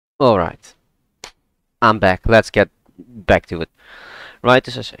Alright, I'm back. Let's get back to it. Right to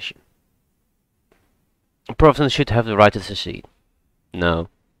secession. A province should have the right to secede. No.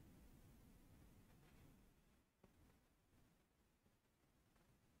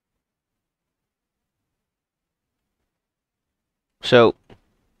 So,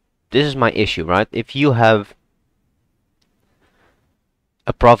 this is my issue, right? If you have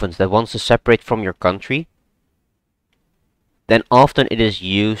a province that wants to separate from your country, then often it is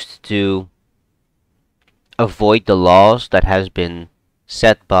used to avoid the laws that has been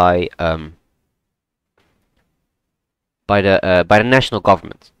set by the national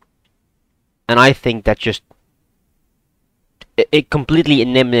government. And I think that just it completely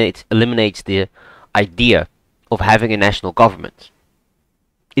eliminates the idea of having a national government.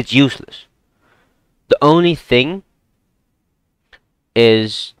 It's useless. The only thing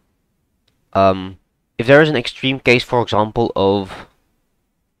is, if there is an extreme case, for example, uh,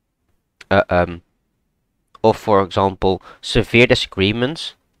 um, for example, severe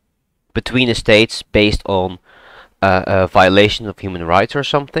disagreements between the states based on a violation of human rights or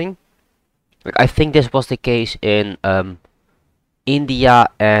something. Like, I think this was the case in India,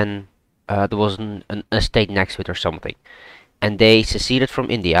 and there was a state next to it or something, and they seceded from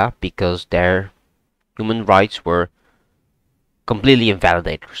India because their human rights were completely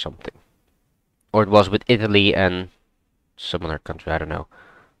invalidated or something. Or it was with Italy and some other country, I don't know.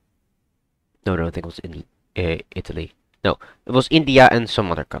 No, I don't think it was in Italy. No, it was India and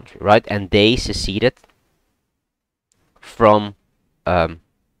some other country, right? And they seceded from, I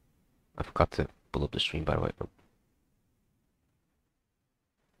forgot to pull up the stream, by the way.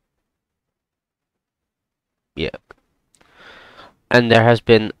 Yeah. And there has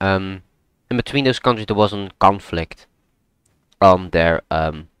been, in between those countries, there wasn't conflict on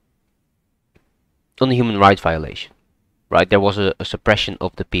on the human rights violation, right? There was a suppression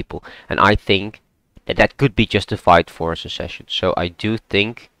of the people, and I think that could be justified for a secession. So I do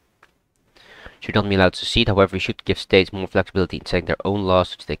think should not be allowed to secede. However, we should give states more flexibility in setting their own laws,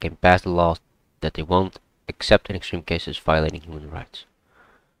 so they can pass the laws that they want, except in extreme cases violating human rights.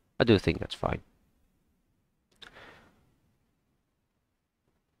 I do think that's fine.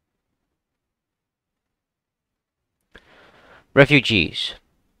 Refugees.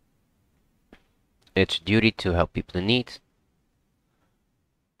 It's a duty to help people in need.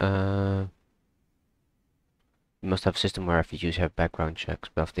 We must have a system where refugees have background checks,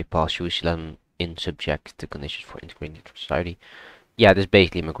 but if they pass, you should let them in subject to conditions for integrating into society. Yeah, this is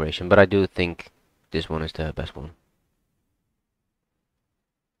basically immigration, but I do think this one is the best one.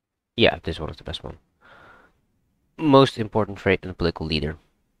 Yeah, this one is the best one. Most important trait in a political leader.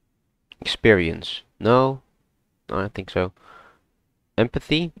 Experience. No, I don't think so.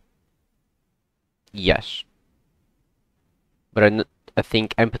 Empathy? Yes. But I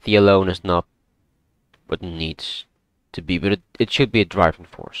think empathy alone is not what it needs to be, but it should be a driving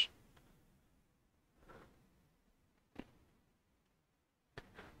force.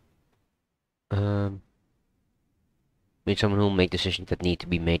 Need someone who will make decisions that need to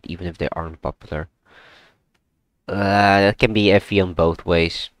be made even if they aren't popular. That can be iffy on both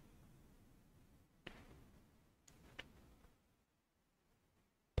ways.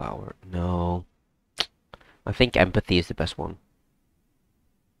 Power, no. I think empathy is the best one.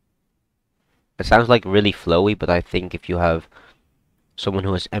 It sounds like really flowy, but I think if you have someone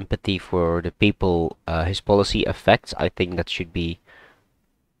who has empathy for the people his policy affects, I think that should be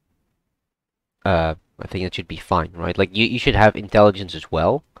fine, right? Like you should have intelligence as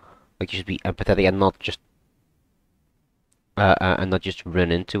well. Like you should be empathetic and not just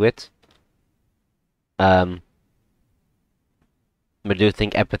run into it. But I do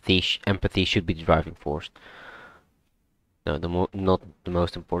think empathy should be the driving force. No, not the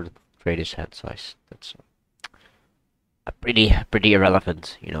most important trait is head size. That's a pretty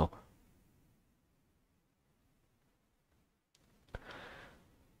irrelevant, you know.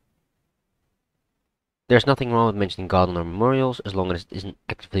 There's nothing wrong with mentioning God on our memorials as long as it isn't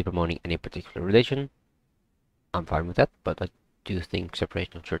actively promoting any particular religion. I'm fine with that, but I do think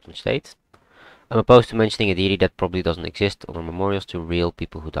separation of church and state. I'm opposed to mentioning a deity that probably doesn't exist on our memorials to real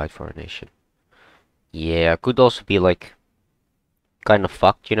people who died for our nation. Yeah, could also be like kind of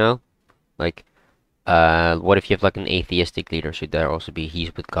fucked, you know? Like, what if you have like an atheistic leader? Should there also be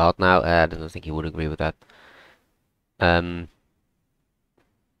he's with God now? I don't think he would agree with that.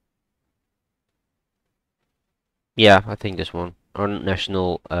 Yeah, I think this one. Our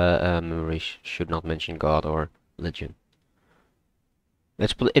national memories should not mention God or religion.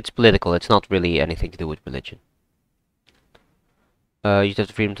 It's political. It's not really anything to do with religion. You have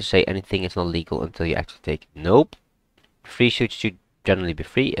the freedom to say anything. It's not legal until you actually take it. Nope. Free speech generally be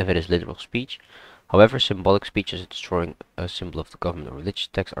free if it is literal speech. However, symbolic speech as destroying a symbol of the government or religious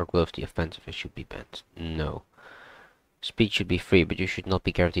text are grossly offensive and should be banned. No. Speech should be free, but you should not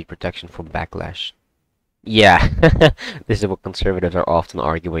be guaranteed protection from backlash. Yeah, this is what conservatives are often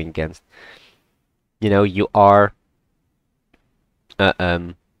arguing against. You know, uh,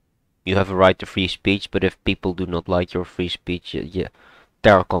 um, you have a right to free speech, but if people do not like your free speech, yeah,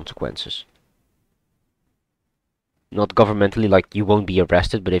 there are consequences. Not governmentally, like you won't be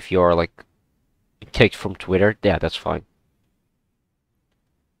arrested, but if you're like kicked from Twitter, yeah, that's fine.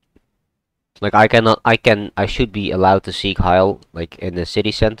 Like I should be allowed to seek Heil, like in the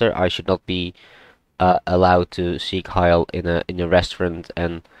city center. I should not be allowed to seek Heil in a restaurant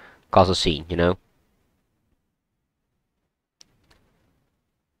and cause a scene, you know?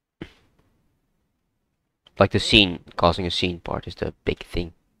 Like the scene, causing a scene part is the big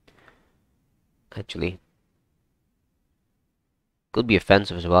thing, actually. Could be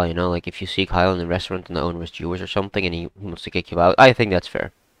offensive as well, you know? Like if you seek Heil in a restaurant and the owner is Jewish or something and he wants to kick you out, I think that's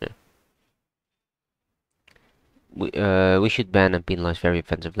fair. Yeah. We should ban and penalize very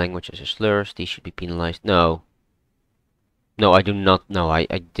offensive language as slurs. These should be penalized. No. No, I do not. No, I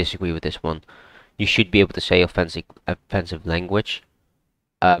disagree with this one. You should be able to say offensive language.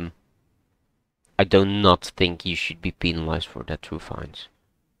 Um, I do not think you should be penalized for that through fines.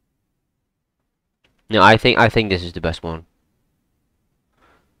 No, I think this is the best one.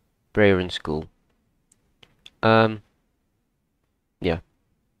 Prayer in school. Um, yeah.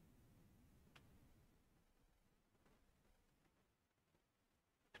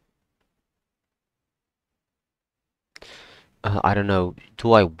 I don't know.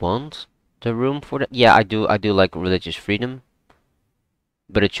 Do I want the room for that? Yeah, I do. I do like religious freedom,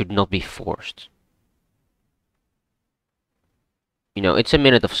 but it should not be forced. You know, it's a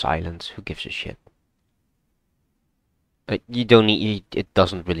minute of silence. Who gives a shit? You don't need. It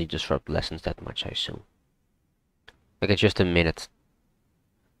doesn't really disrupt lessons that much, I assume. Like it's just a minute.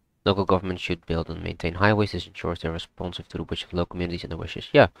 Local governments should build and maintain highways. This ensures they're responsive to the wishes of local communities and their wishes.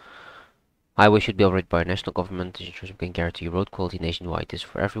 Yeah. Highways should be operated by a national government. This ensures we can guarantee road quality nationwide. This is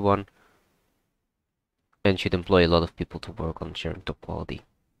for everyone. And should employ a lot of people to work on ensuring top quality.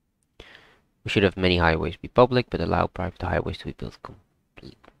 We should have many highways be public, but allow private highways to be built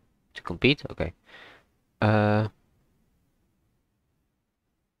to compete. Okay. Uh.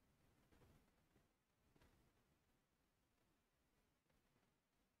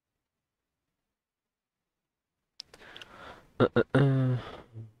 uh, uh, uh.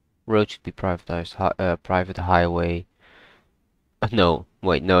 Road should be privatized. Private highway. No,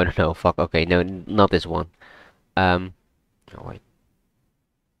 wait, no, no, no. Fuck. Okay, no, not this one. Oh wait.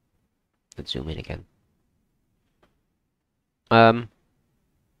 Let's zoom in again. Um.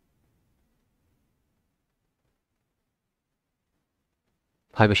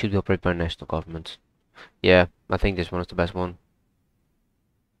 Highway should be operated by national government. Yeah, I think this one is the best one.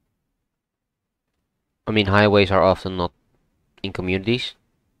 I mean, highways are often not in communities.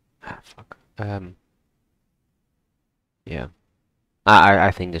 Ah, fuck. Yeah. I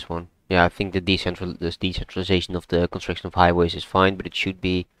think this one. Yeah, I think this decentralization of the construction of highways is fine, but it should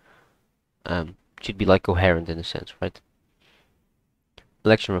be like coherent in a sense, right?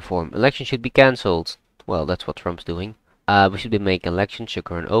 Election reform. Election should be cancelled. Well, that's what Trump's doing. We should be making elections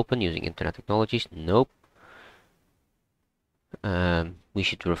secure and open using internet technologies. Nope. We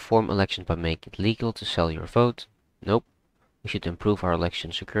should reform elections by making it legal to sell your vote. Nope. We should improve our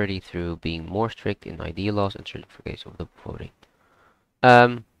election security through being more strict in ID laws and certificates of the voting.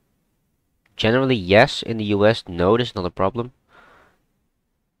 Generally, yes. In the US, no, this is not a problem.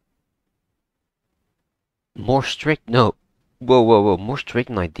 More strict? No. Whoa, whoa, whoa. More strict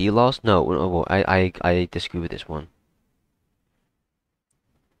in ID laws? No, no, whoa. I disagree with this one.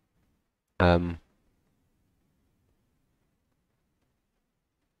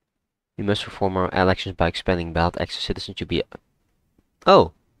 We must reform our elections by expanding ballot access. Citizens should be.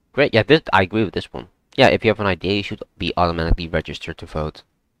 Oh, great. Yeah, I agree with this one. Yeah, if you have an idea, you should be automatically registered to vote.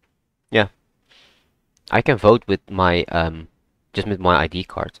 Yeah, I can vote with my just with my ID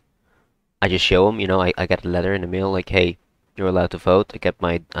card. I just show them, you know, I get a letter in the mail like, hey, you're allowed to vote.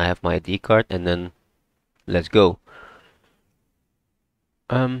 I have my ID card, and then let's go.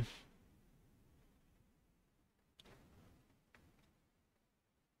 Um.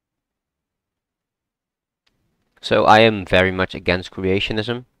 So I am very much against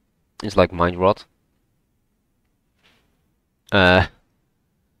creationism. It's like mind rot. Uh,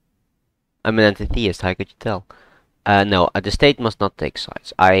 I'm an anti-theist. How could you tell? No, the state must not take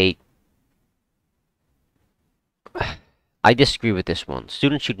sides. I disagree with this one.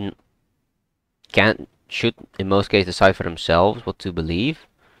 Students should in most cases decide for themselves what to believe.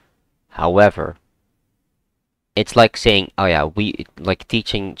 However, it's like saying, oh yeah, we like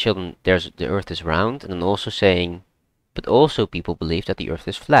teaching children the earth is round, and then also saying, but also people believe that the earth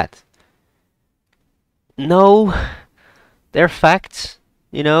is flat. No, they're facts.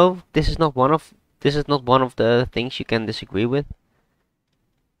 You know, this is not one of the things you can disagree with.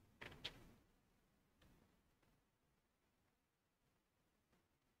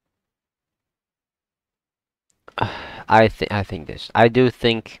 I think this. I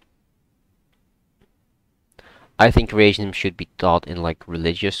think creationism should be taught in like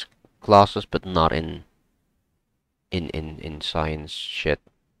religious classes, but not in science shit.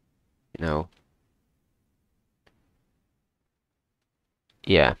 You know.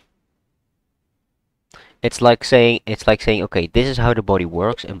 Yeah. It's like saying, okay, this is how the body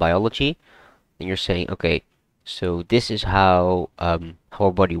works in biology, and you're saying, okay, so this is how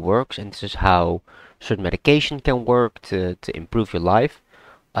our body works, and this is how certain medication can work to improve your life.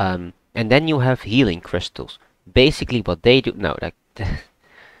 And then you have healing crystals. Basically, what they do, no, like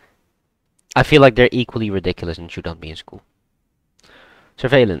I feel like they're equally ridiculous and should not be in school.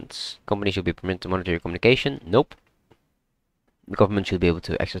 Surveillance. Companies should be permitted to monitor your communication. Nope. The government should be able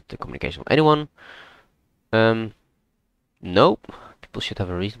to access the communication of anyone. Um, nope. People should have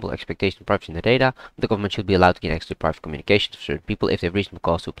a reasonable expectation of privacy in their data. The government should be allowed to gain access to private communications of certain people if they have reasonable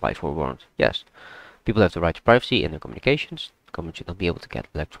cause to apply for a warrant. Yes. People have the right to privacy in their communications. The government should not be able to get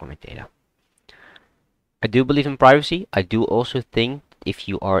electronic data. I do believe in privacy. I do also think if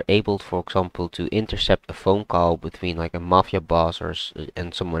you are able, for example, to intercept a phone call between like a mafia boss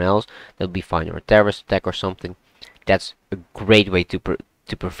and someone else, that would be fine, or a terrorist attack or something. That's a great way to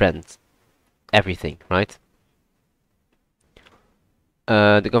prevent everything, right?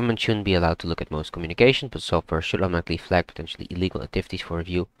 The government shouldn't be allowed to look at most communication, but software should automatically flag potentially illegal activities for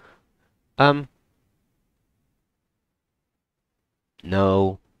review.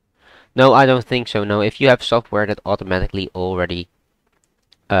 No. No, I don't think so. No, if you have software that automatically already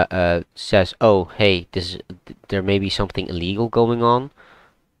says, oh, hey, there may be something illegal going on.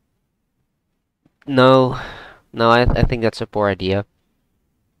 No, no, I think that's a poor idea.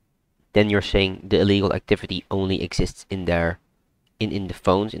 Then you're saying the illegal activity only exists in there, in the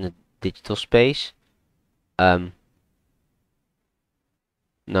phones, in the digital space. Um,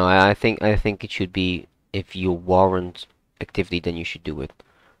 no, I think it should be if you warrant activity, then you should do it.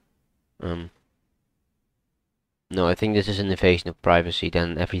 Um, no, I think this is an invasion of privacy.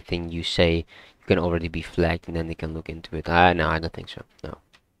 Then everything you say can already be flagged, and then they can look into it. No, I don't think so. No,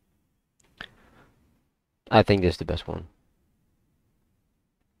 I think this is the best one.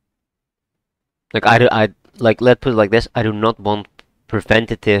 Like like let's put it like this. I do not want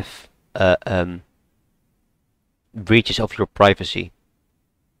preventative breaches of your privacy.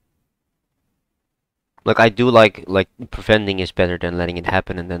 Like I do like preventing is better than letting it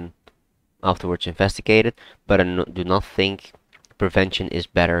happen and then afterwards investigate it. But I do not think prevention is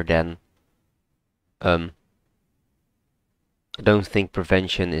better than um. I don't think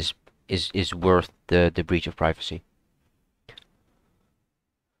prevention is worth the breach of privacy.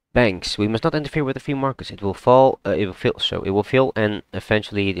 Banks. We must not interfere with the free markets. It will fall. It will fail. So it will fail, and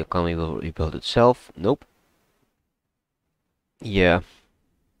eventually the economy will rebuild itself. Nope. Yeah.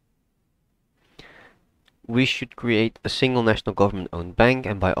 We should create a single national government-owned bank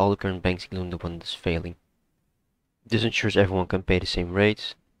and buy all the current banks, including the one that's failing. This ensures everyone can pay the same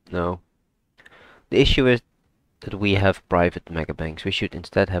rates. No. The issue is that we have private mega banks. We should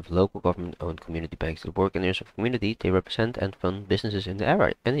instead have local government-owned community banks that work in the interest of the community they represent and fund businesses in the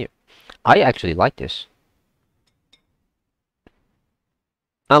area. I actually like this.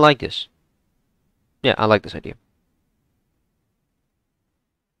 I like this. Yeah, I like this idea.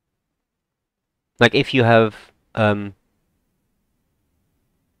 Like if you have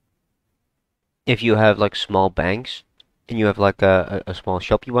like small banks and you have like a small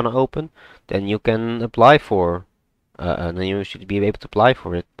shop you want to open, then you can apply for and then you should be able to apply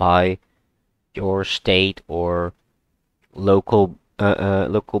for it by your state or local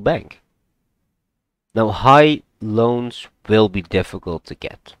bank. Now, high loans will be difficult to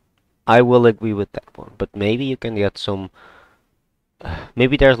get. I will agree with that one, but maybe you can get some.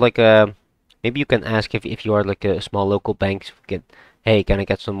 Maybe there's like a. Maybe you can ask if you are like a small local bank, get, hey, can I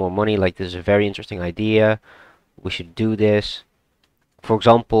get some more money? Like this is a very interesting idea. We should do this. For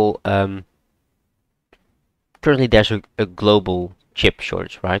example, currently there's a global chip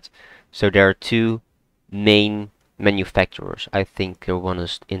shortage, right? So there are two main manufacturers. I think one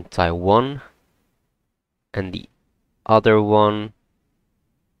is in Taiwan and the other one,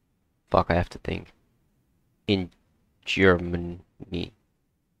 fuck, I have to think, in Germany.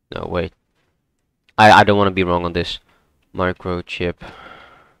 No, wait. I don't want to be wrong on this. Microchip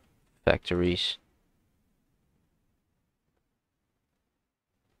factories.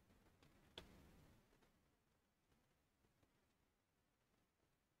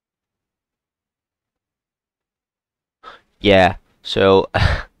 Yeah. So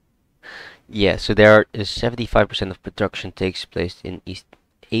yeah. So there is 75% of production takes place in East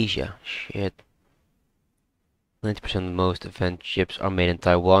Asia. Shit. 90% of most advanced chips are made in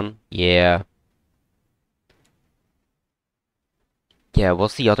Taiwan. Yeah. Yeah.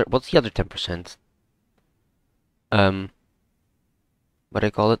 What's the other 10%? Um, what do I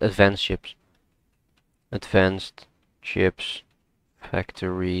call it? Advanced chips. Advanced chips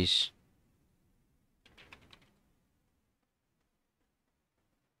factories.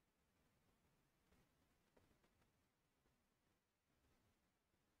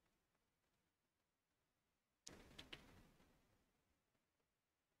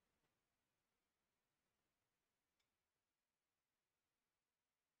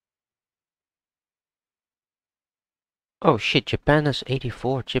 Oh shit, Japan has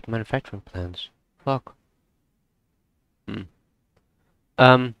 84 chip manufacturing plants. Fuck. Hmm.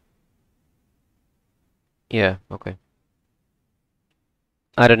 Um, yeah, okay.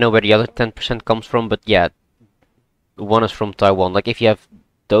 I don't know where the other 10% comes from, but yeah, one is from Taiwan. Like, if you have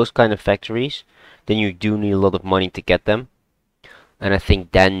those kind of factories, then you do need a lot of money to get them. And I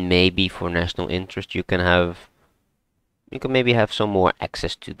think then maybe for national interest you can maybe have some more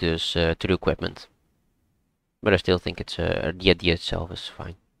access to this to the equipment. But I still think it's the idea itself is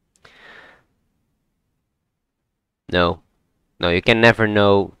fine. No, no, you can never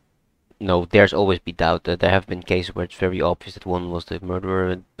know. No, there's always be doubt. That there have been cases where it's very obvious that one was the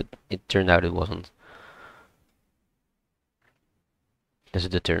murderer, but it turned out it wasn't. As a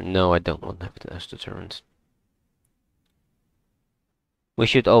deterrent. No, I don't want to have it as deterrent. We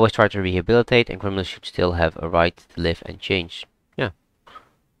should always try to rehabilitate, and criminals should still have a right to live and change. Yeah.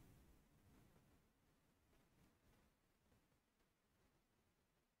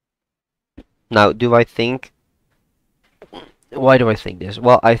 Now, do I think? Why do I think this?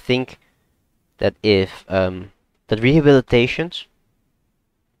 Well, I think that if that rehabilitations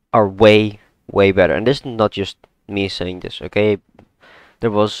are way, way better, and this is not just me saying this. Okay,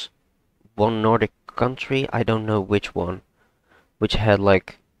 there was one Nordic country, I don't know which one, which had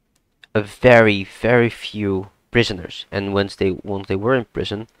like a very, very few prisoners, and once they were in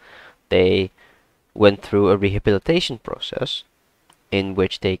prison, they went through a rehabilitation process in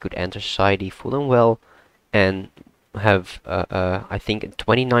which they could enter society full and well and have I think a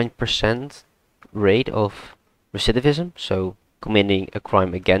 29% rate of recidivism, so committing a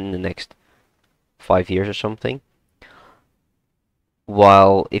crime again in the next 5 years or something.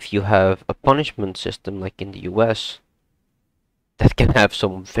 While if you have a punishment system like in the US, that can have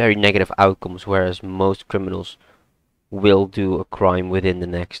some very negative outcomes, whereas most criminals will do a crime within the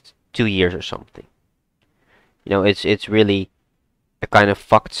next 2 years or something. It's really a kind of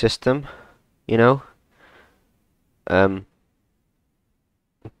fucked system, you know. Um,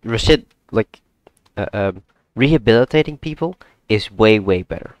 recid like rehabilitating people is way way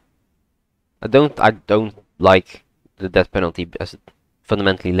better. I don't like the death penalty as it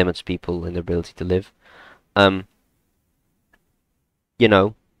fundamentally limits people in their ability to live. Um, you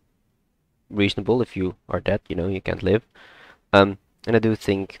know, reasonable if you are dead, you can't live. And I do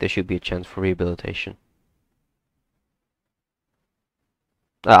think there should be a chance for rehabilitation.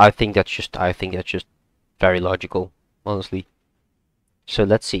 I think that's just very logical, honestly. So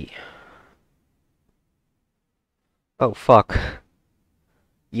let's see. Oh fuck.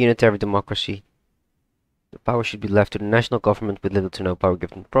 Unitary democracy. The power should be left to the national government with little to no power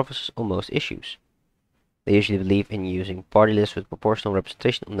given to provinces on most issues. They usually believe in using party lists with proportional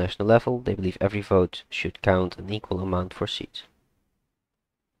representation on national level. They believe every vote should count an equal amount for seats.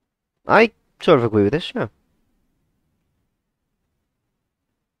 I sort of agree with this, yeah.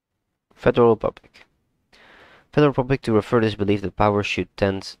 Federal Republic. Federal Republic to refer to this belief that power should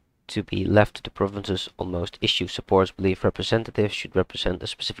tend to be left to the provinces on most issues. Supporters believe representatives should represent a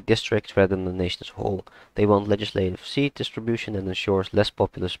specific district rather than the nation as a whole. They want legislative seat distribution that ensures less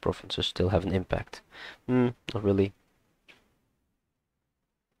populous provinces still have an impact. Not really.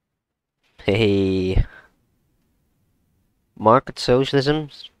 Hey, market socialism,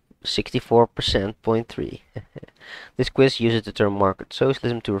 64%.3. This quiz uses the term market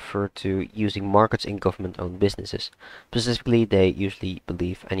socialism to refer to using markets in government-owned businesses. Specifically, they usually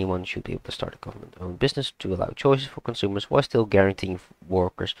believe anyone should be able to start a government-owned business to allow choices for consumers while still guaranteeing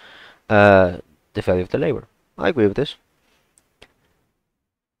workers uh, the value of their labor. I agree with this.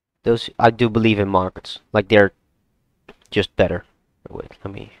 I do believe in markets. Like, they're just better. Wait,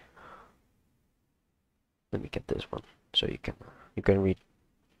 let me. Let me get this one so you can read.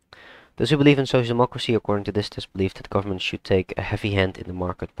 Those who believe in social democracy, according to this test, believe that government should take a heavy hand in the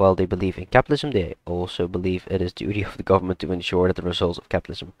market. While they believe in capitalism, they also believe it is the duty of the government to ensure that the results of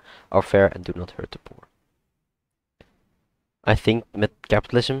capitalism are fair and do not hurt the poor. I think with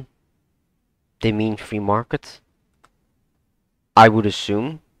capitalism, they mean free market. I would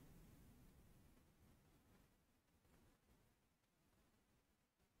assume.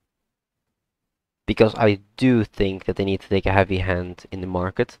 Because I do think that they need to take a heavy hand in the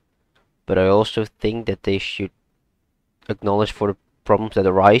market, but I also think that they should acknowledge for the problems that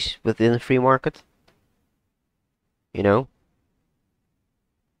arise within the free market. You know,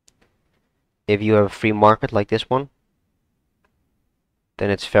 if you have a free market like this one, then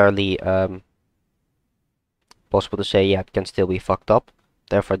it's fairly possible to say, yeah, it can still be fucked up.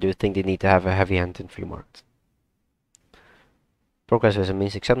 Therefore, I do think they need to have a heavy hand in free market. Progressivism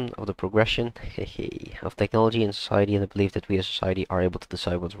means acceptance of the progression of technology in society and the belief that we as society are able to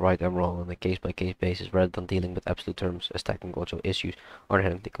decide what's right and wrong on a case-by-case basis rather than dealing with absolute terms as technological issues are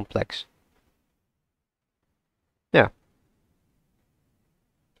inherently complex. Yeah,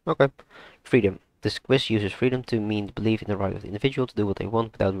 okay. Freedom. This quiz uses freedom to mean the belief in the right of the individual to do what they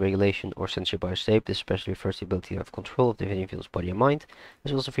want without regulation or censorship by a state. This especially refers to the ability to have control of the individual's body and mind,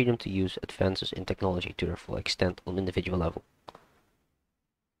 as well as the freedom to use advances in technology to their full extent on individual level.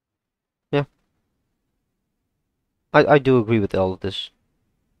 Yeah, I do agree with all of this.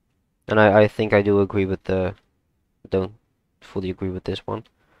 And I think I do agree with the, don't fully agree with this one.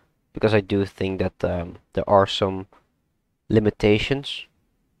 Because I do think that there are some limitations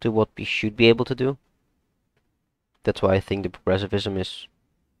to what we should be able to do. That's why I think the progressivism is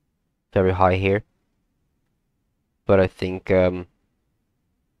very high here. But I think that's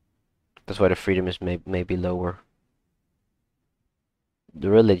why the freedom is maybe lower. The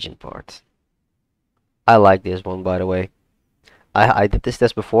religion part. I like this one, by the way. I did this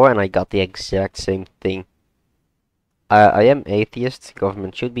test before and I got the exact same thing. I am atheist.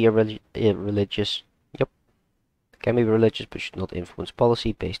 Government should be religious. Yep. Can be religious but should not influence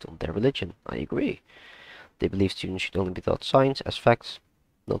policy based on their religion. I agree. They believe students should only be taught science as facts,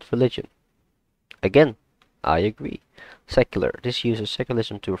 not religion. Again, I agree. Secular. This uses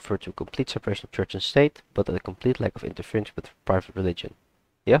secularism to refer to a complete separation of church and state, but a complete lack of interference with private religion.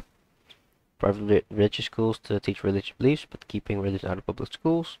 Yeah? Private religious schools to teach religious beliefs, but keeping religion out of public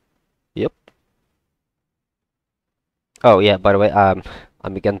schools. Yep. Oh yeah, by the way, I'm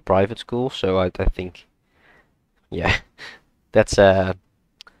against private schools, so I think, yeah, that's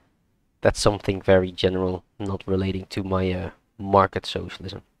that's something very general, not relating to my market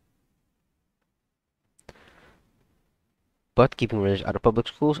socialism. But keeping religion out of public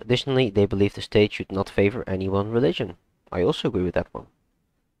schools. Additionally, they believe the state should not favor any one religion. I also agree with that one.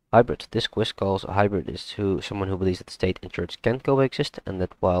 Hybrid. This quiz calls a hybrid is someone who believes that the state and church can coexist, and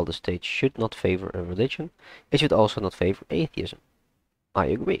that while the state should not favor a religion, it should also not favor atheism. I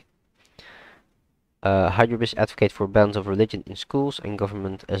agree. Hybrids advocate for bans of religion in schools and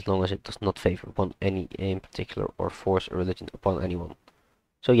government as long as it does not favor any in particular or force a religion upon anyone.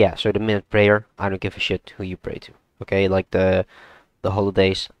 So yeah, so the minute prayer, I don't give a shit who you pray to. Okay, like the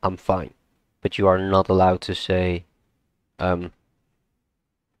holidays, I'm fine. But you are not allowed to say, well,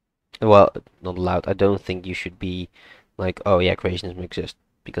 not allowed. I don't think you should be like, oh yeah, creationism exists,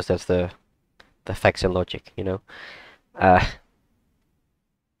 because that's the facts and logic, you know. Uh,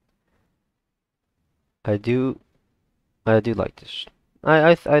 I do like this.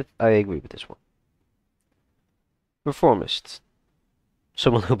 I agree with this one. Reformists.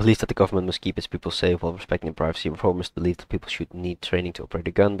 Someone who believes that the government must keep its people safe while respecting their privacy. Reformists believe that people should need training to operate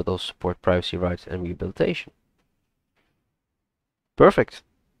a gun, but also support privacy rights and rehabilitation. Perfect.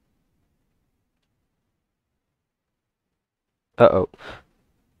 Uh-oh.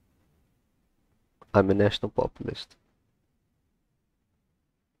 I'm a national populist.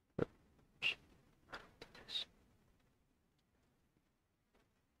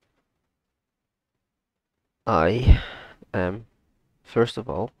 I am, first of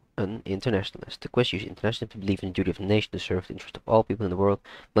all, an internationalist. The question is international to believe in the duty of the nation to serve the interest of all people in the world,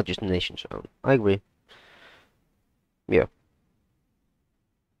 not just the nation's own. I agree. Yeah,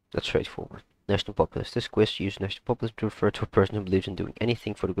 that's straightforward. National populist. This quiz uses national populism to refer to a person who believes in doing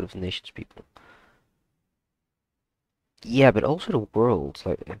anything for the good of the nation's people. Yeah, but also the world.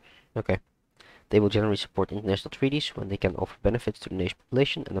 Like, okay. They will generally support international treaties when they can offer benefits to the nation's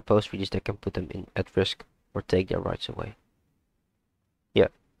population and oppose treaties that can put them at risk or take their rights away. Yeah.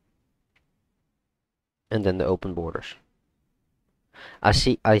 And then the open borders. I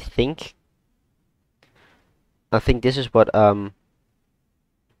see. I think this is what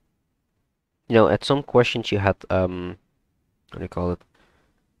You know, at some questions you had what do you call it?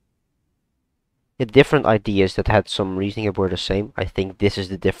 Yeah, different ideas that had some reasoning that were the same. I think this is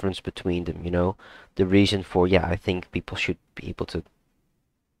the difference between them, you know. The reason for, yeah, I think people should be able to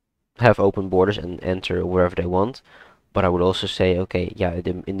have open borders and enter wherever they want. But I would also say, okay, yeah, it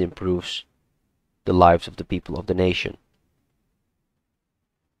improves the lives of the people of the nation.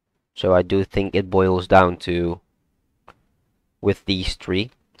 So I do think it boils down to, with these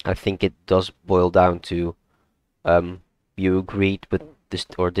three, I think it does boil down to, you agreed with this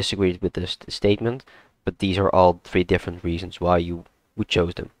or disagreed with this statement, but these are all three different reasons why you would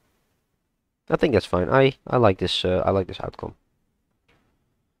chose them. I think that's fine. I like this. I like this outcome.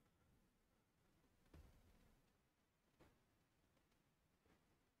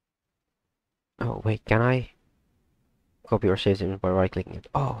 Oh wait, can I copy or save the image by right-clicking it?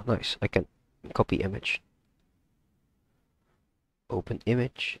 Oh, nice. I can copy image, open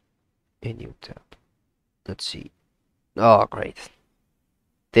image, a new tab. Let's see. Oh, great.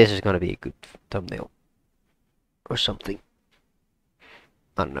 This is gonna be a good thumbnail or something.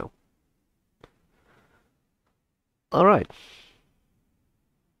 I don't know. All right.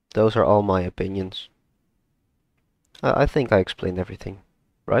 Those are all my opinions. I think I explained everything,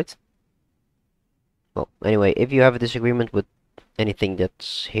 right? Well, anyway, if you have a disagreement with anything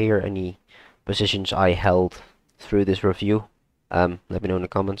that's here, any positions I held through this review, let me know in the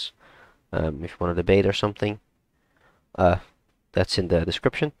comments. If you want to debate or something, uh, that's in the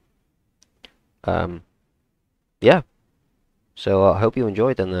description. Um, yeah. So I hope you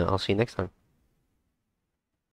enjoyed, and I'll see you next time.